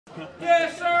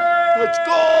Yes, sir! Let's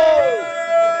go!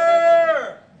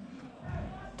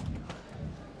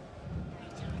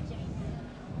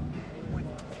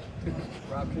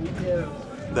 Rob, can you give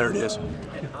There it is.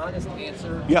 an honest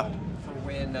answer Yeah. for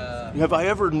when Have I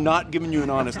ever not given you an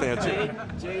honest answer?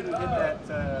 Jayden did that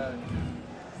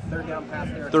third down pass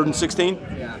there? 3rd and 16?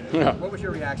 Yeah. Yeah. What was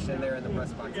your reaction there in the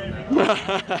press box on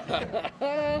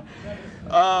that?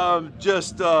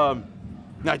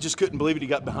 I just couldn't believe it. He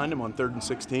got behind him on 3rd and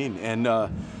 16. And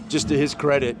just to his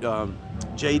credit,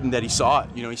 Jayden, that he saw it.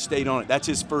 You know, he stayed on it. That's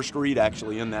his first read,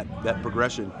 actually, in that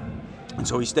progression. And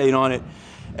so he stayed on it.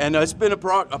 And it's been a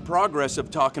progress of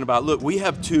talking about, look, we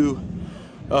have two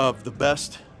of the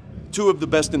best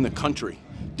in the country,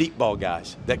 deep ball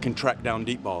guys that can track down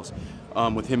deep balls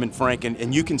with him and Frank.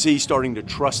 And you can see he's starting to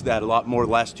trust that a lot more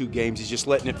the last 2 games. He's just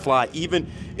letting it fly.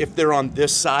 Even if they're on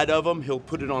this side of him, he'll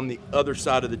put it on the other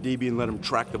side of the DB and let him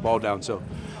track the ball down. So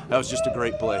that was just a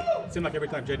great play. It seemed like every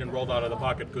time Jayden rolled out of the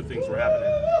pocket, good things were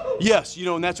happening. Yes, you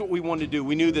know, and that's what we wanted to do.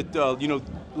 We knew that, you know,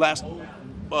 last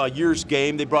year's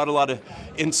game, they brought a lot of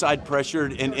inside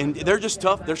pressure, and they're just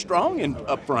tough. They're strong and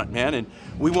up front, man. And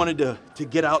we wanted to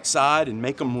get outside and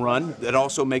make them run. That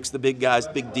also makes the big guys,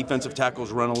 big defensive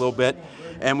tackles, run a little bit.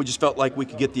 And we just felt like we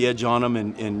could get the edge on them.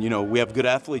 And you know, we have good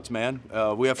athletes, man.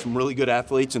 We have some really good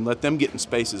athletes, and let them get in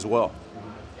space as well.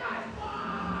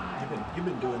 You've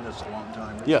been doing this a long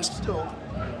time. Yes. Does it still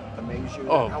amaze you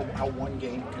how one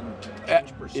game can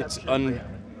change perception?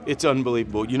 It's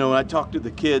unbelievable. You know, I talk to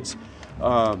the kids.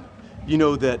 You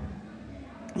know that,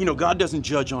 you know, God doesn't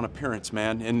judge on appearance,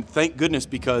 man. And thank goodness,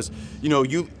 because, you know,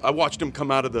 I watched them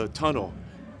come out of the tunnel.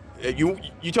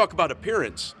 You talk about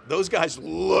appearance. Those guys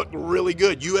look really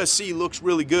good. USC looks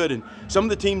really good. And some of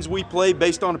the teams we play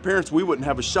based on appearance, we wouldn't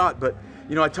have a shot. But,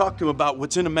 you know, I talked to him about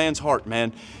what's in a man's heart,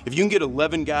 man. If you can get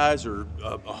 11 guys or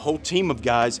a whole team of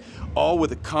guys, all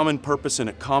with a common purpose and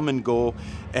a common goal,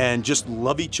 and just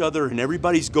love each other, and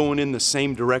everybody's going in the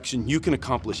same direction, you can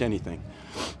accomplish anything.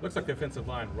 Looks like the offensive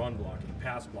line run blocking,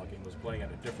 pass blocking was playing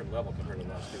at a different level compared to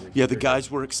the last 2 weeks. Yeah, the guys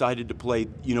were excited to play.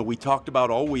 You know, we talked about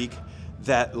all week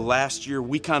that last year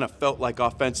we kind of felt like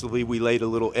offensively we laid a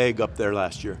little egg up there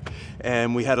last year.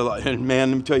 And we had a lot, and man,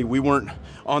 let me tell you, we weren't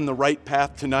on the right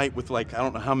path tonight with, like, I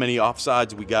don't know how many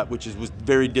offsides we got, which was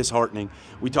very disheartening.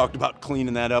 We talked about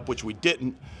cleaning that up, which we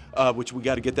didn't, which we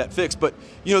got to get that fixed. But,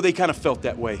 you know, they kind of felt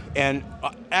that way. And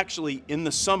actually, in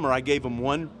the summer, I gave them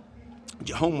one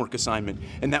homework assignment,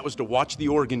 and that was to watch the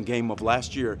Oregon game of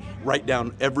last year, write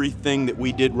down everything that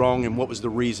we did wrong and what was the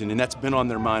reason, and that's been on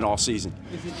their mind all season.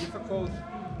 Is it difficult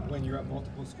when you're up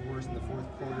multiple scores in the 4th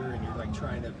quarter and you're like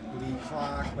trying to bleed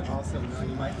clock, but also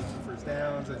you might need some first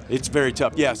downs? It's very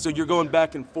tough, yeah. So you're going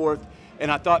back and forth,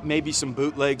 and I thought maybe some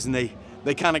bootlegs, and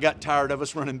they kind of got tired of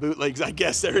us running bootlegs, I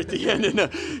guess, there at the end,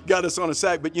 and got us on a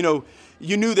sack. But, you know,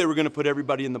 you knew they were going to put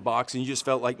everybody in the box, and you just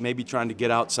felt like maybe trying to get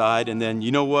outside. And then,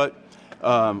 you know what?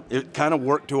 It kind of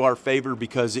worked to our favor,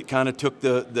 because it kind of took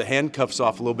the handcuffs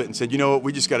off a little bit and said, you know what,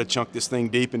 we just got to chunk this thing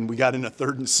deep, and we got in a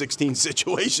 3rd and 16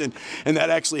 situation, and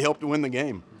that actually helped to win the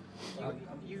game.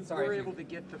 You were able to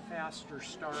get the faster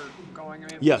start going. I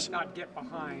mean, yes. Not get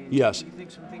behind. Yes. Do you think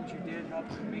some things you did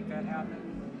helped to make that happen?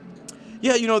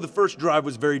 Yeah, you know, the first drive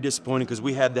was very disappointing because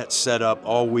we had that set up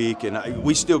all week, and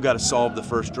we still got to solve the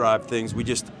first drive things.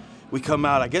 We come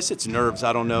out, I guess it's nerves,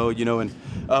 I don't know, you know, and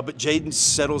but Jayden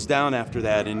settles down after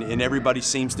that, and everybody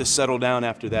seems to settle down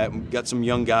after that. We've got some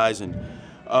young guys, and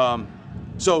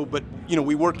but, you know,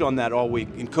 we worked on that all week,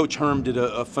 and Coach Herm did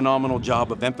a phenomenal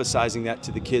job of emphasizing that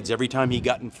to the kids. Every time he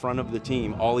got in front of the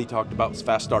team, all he talked about was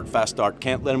fast start,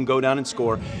 can't let them go down and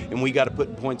score, and we got to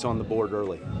put points on the board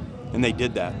early, and they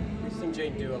did that. We've seen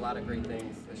Jayden do a lot of great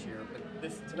things this year,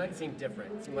 but tonight seemed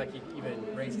different. It seemed like he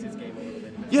even raised his game a little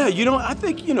bit. Yeah, you know, I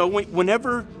think, you know,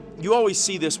 whenever you always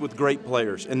see this with great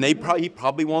players, and he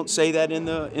probably won't say that in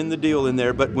the deal in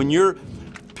there, but when you're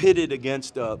pitted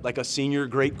against like a senior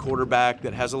great quarterback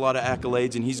that has a lot of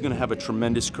accolades, and he's going to have a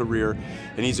tremendous career,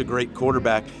 and he's a great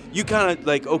quarterback, you kind of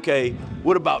like, okay,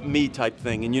 what about me type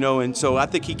thing, and you know, and so I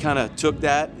think he kind of took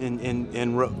that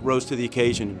and rose to the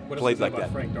occasion, and played like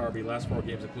that. Frank Darby, last 4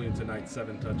 games including tonight,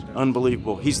 7 touchdowns.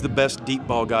 Unbelievable. He's the best deep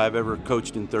ball guy I've ever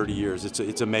coached in 30 years.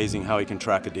 It's amazing how he can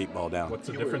track a deep ball down. What's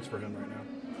the difference for him right now?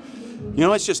 You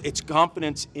know, it's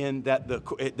confidence in that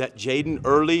that Jayden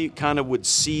early kind of would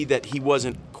see that he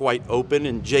wasn't quite open,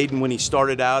 and Jayden, when he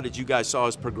started out, as you guys saw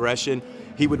his progression,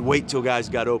 he would wait till guys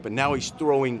got open. Now he's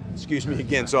throwing, excuse me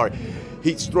again, sorry,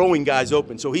 he's throwing guys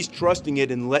open, so he's trusting it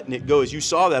and letting it go. As you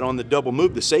saw that on the double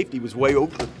move, the safety was way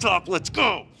over the top. Let's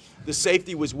go. The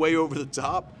safety was way over the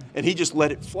top, and he just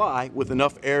let it fly with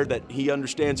enough air that he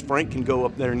understands Frank can go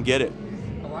up there and get it.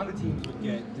 A lot of teams would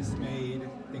get dismayed,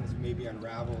 things would maybe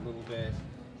unravel a little bit.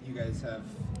 You guys have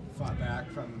fought back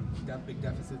from big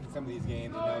deficits in some of these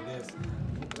games, and now this.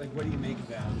 Like, what do you make of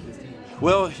that with this team?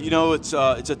 Well, you know, it's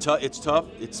tough,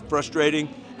 it's frustrating.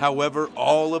 However,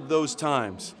 all of those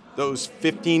times, those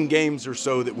 15 games or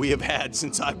so that we have had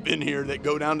since I've been here that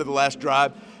go down to the last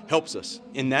drive, helps us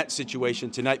in that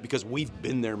situation tonight because we've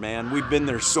been there, man. We've been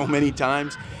there so many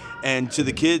times. And to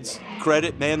the kids'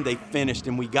 credit, man, they finished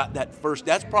and we got that first.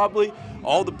 That's probably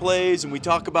all the plays, and we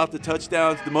talk about the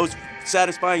touchdowns. The most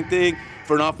satisfying thing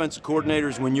for an offensive coordinator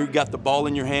is when you got the ball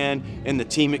in your hand and the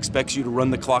team expects you to run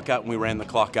the clock out, and we ran the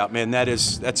clock out. Man,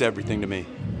 that's everything to me.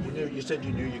 You said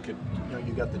you knew you could,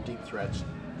 you got the deep threats.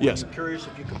 Yes. Were you curious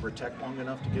if you could protect long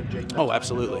enough to give Jayden? Oh,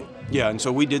 absolutely. Yeah, and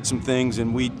so we did some things,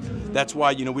 and that's why,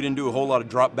 you know, we didn't do a whole lot of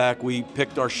drop back. We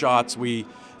picked our shots.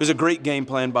 It was a great game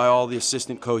plan by all the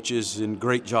assistant coaches, and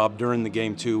great job during the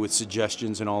game too with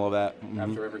suggestions and all of that.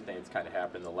 After everything that's kind of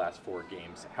happened the last 4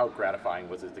 games, how gratifying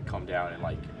was it to come down and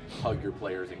like hug your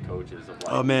players and coaches of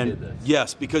like, oh man, you did this?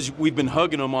 Yes, because we've been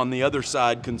hugging them on the other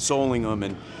side, consoling them,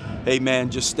 and hey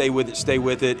man, just stay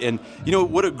with it. And you know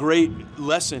what a great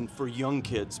lesson for young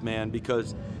kids, man,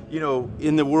 because you know,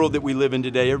 in the world that we live in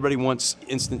today, everybody wants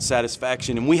instant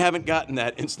satisfaction, and we haven't gotten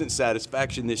that instant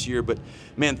satisfaction this year. But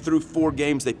man, through 4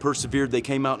 games, they persevered. They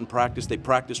came out and practiced. They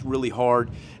practiced really hard,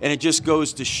 and it just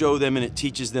goes to show them, and it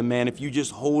teaches them, man, if you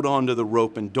just hold on to the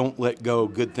rope and don't let go,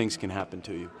 good things can happen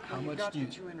to you. How much got the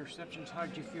 2 interceptions? How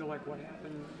did you feel like what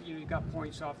happened? You got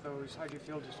points off those. How did you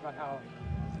feel just about how?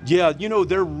 Yeah, you know,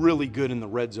 they're really good in the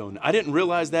red zone. I didn't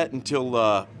realize that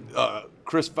until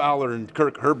Chris Fowler and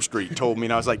Kirk Herbstreit told me,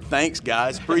 and I was like, thanks,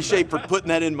 guys. Appreciate for putting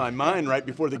that in my mind right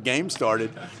before the game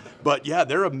started. But, yeah,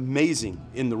 they're amazing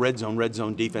in the red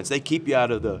zone defense. They keep you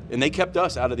out of and they kept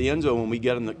us out of the end zone when we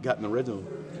got in the red zone.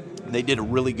 And they did a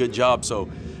really good job. So,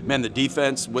 man, the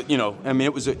defense, you know, I mean,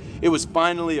 it was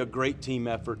finally a great team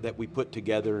effort that we put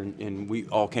together, and we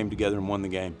all came together and won the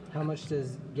game. How much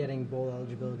does getting bowl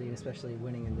eligibility, and especially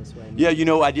winning in this way, Yeah, you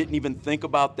know, I didn't even think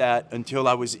about that until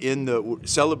I was in the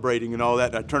celebrating and all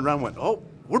that, and I turned around and went, oh,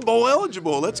 we're bowl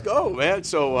eligible. Let's go, man.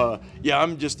 So, yeah,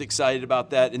 I'm just excited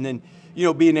about that. And then, you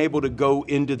know, being able to go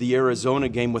into the Arizona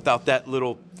game without that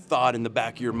little thought in the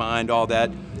back of your mind, all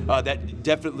that, that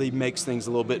definitely makes things a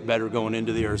little bit better going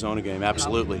into the Arizona game.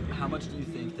 Absolutely. How much do you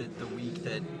think that the week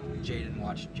that Jayden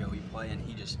watched Joey play and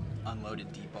he just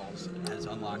unloaded deep balls has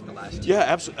unlocked the last 2?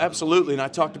 Yeah, absolutely. And I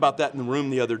talked about that in the room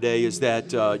the other day, is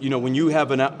that, you know, when you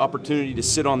have an opportunity to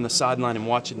sit on the sideline and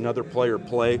watch another player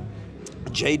play,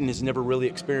 Jayden has never really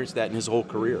experienced that in his whole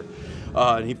career.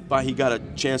 And he got a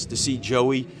chance to see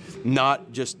Joey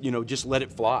not just, you know, just let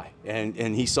it fly.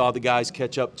 And he saw the guys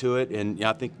catch up to it, and yeah,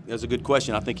 I think that's a good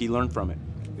question. I think he learned from it.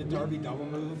 The Darby double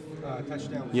move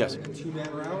touchdown, was yes. that a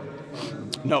 2-man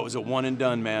route? No, it was a one and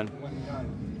done, man. One and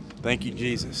done. Thank you,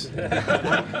 Jesus.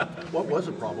 What was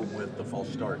the problem with the false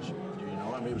starts? Do you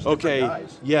know? I mean, it was okay, different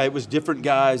guys. Yeah, it was different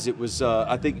guys. It was,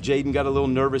 I think Jayden got a little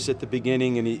nervous at the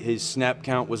beginning, and his snap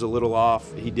count was a little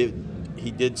off. He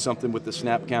did something with the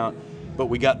snap count, but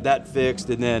we got that fixed,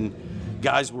 and then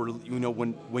guys were, you know,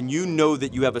 when you know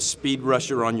that you have a speed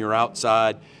rusher on your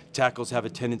outside, tackles have a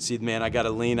tendency, man, I got to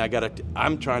lean,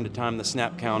 I'm trying to time the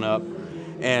snap count up.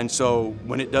 And so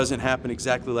when it doesn't happen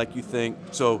exactly like you think,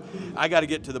 so I got to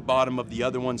get to the bottom of the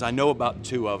other ones. I know about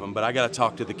 2 of them, but I got to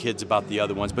talk to the kids about the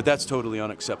other ones. But that's totally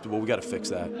unacceptable. We got to fix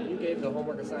that. You gave the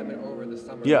homework assignment over the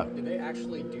summer. Yeah. Did they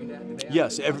actually do that?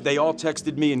 Yes, they all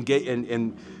texted me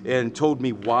and told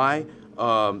me why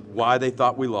they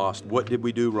thought we lost, what did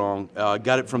we do wrong.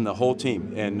 Got it from the whole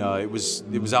team, and it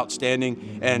was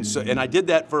outstanding. And I did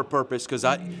that for a purpose, because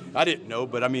I didn't know,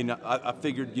 but I mean, I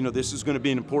figured, you know, this is going to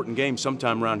be an important game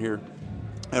sometime around here,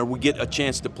 and we get a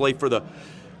chance to play to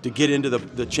get into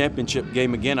the championship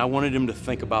game again. I wanted them to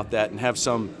think about that and have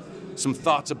some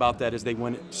thoughts about that as they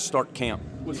went to start camp.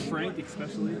 Was Frank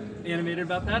especially animated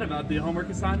about that, about the homework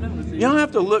assignment? Was he... You don't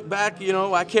have to look back, you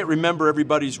know, I can't remember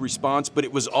everybody's response, but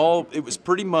it was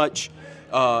pretty much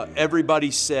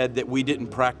everybody said that we didn't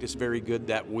practice very good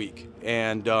that week,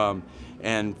 and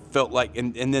felt like,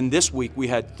 and then this week we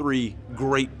had 3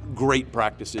 great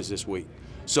practices this week.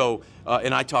 So,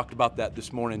 and I talked about that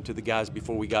this morning to the guys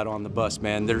before we got on the bus,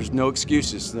 man. There's no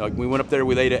excuses. Like, we went up there,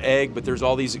 we laid an egg, but there's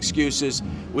all these excuses.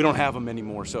 We don't have them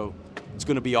anymore, so it's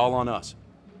going to be all on us.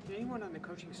 Did anyone on the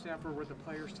coaching staff or were the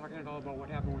players talking at all about what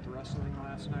happened with wrestling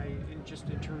last night, and just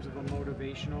in terms of a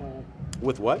motivational?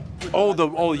 With what?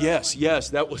 Yes,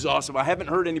 that was awesome. I haven't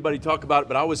heard anybody talk about it,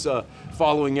 but I was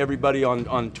following everybody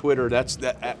on Twitter. That's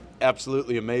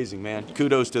absolutely amazing, man.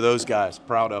 Kudos to those guys.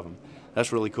 Proud of them.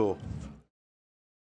 That's really cool.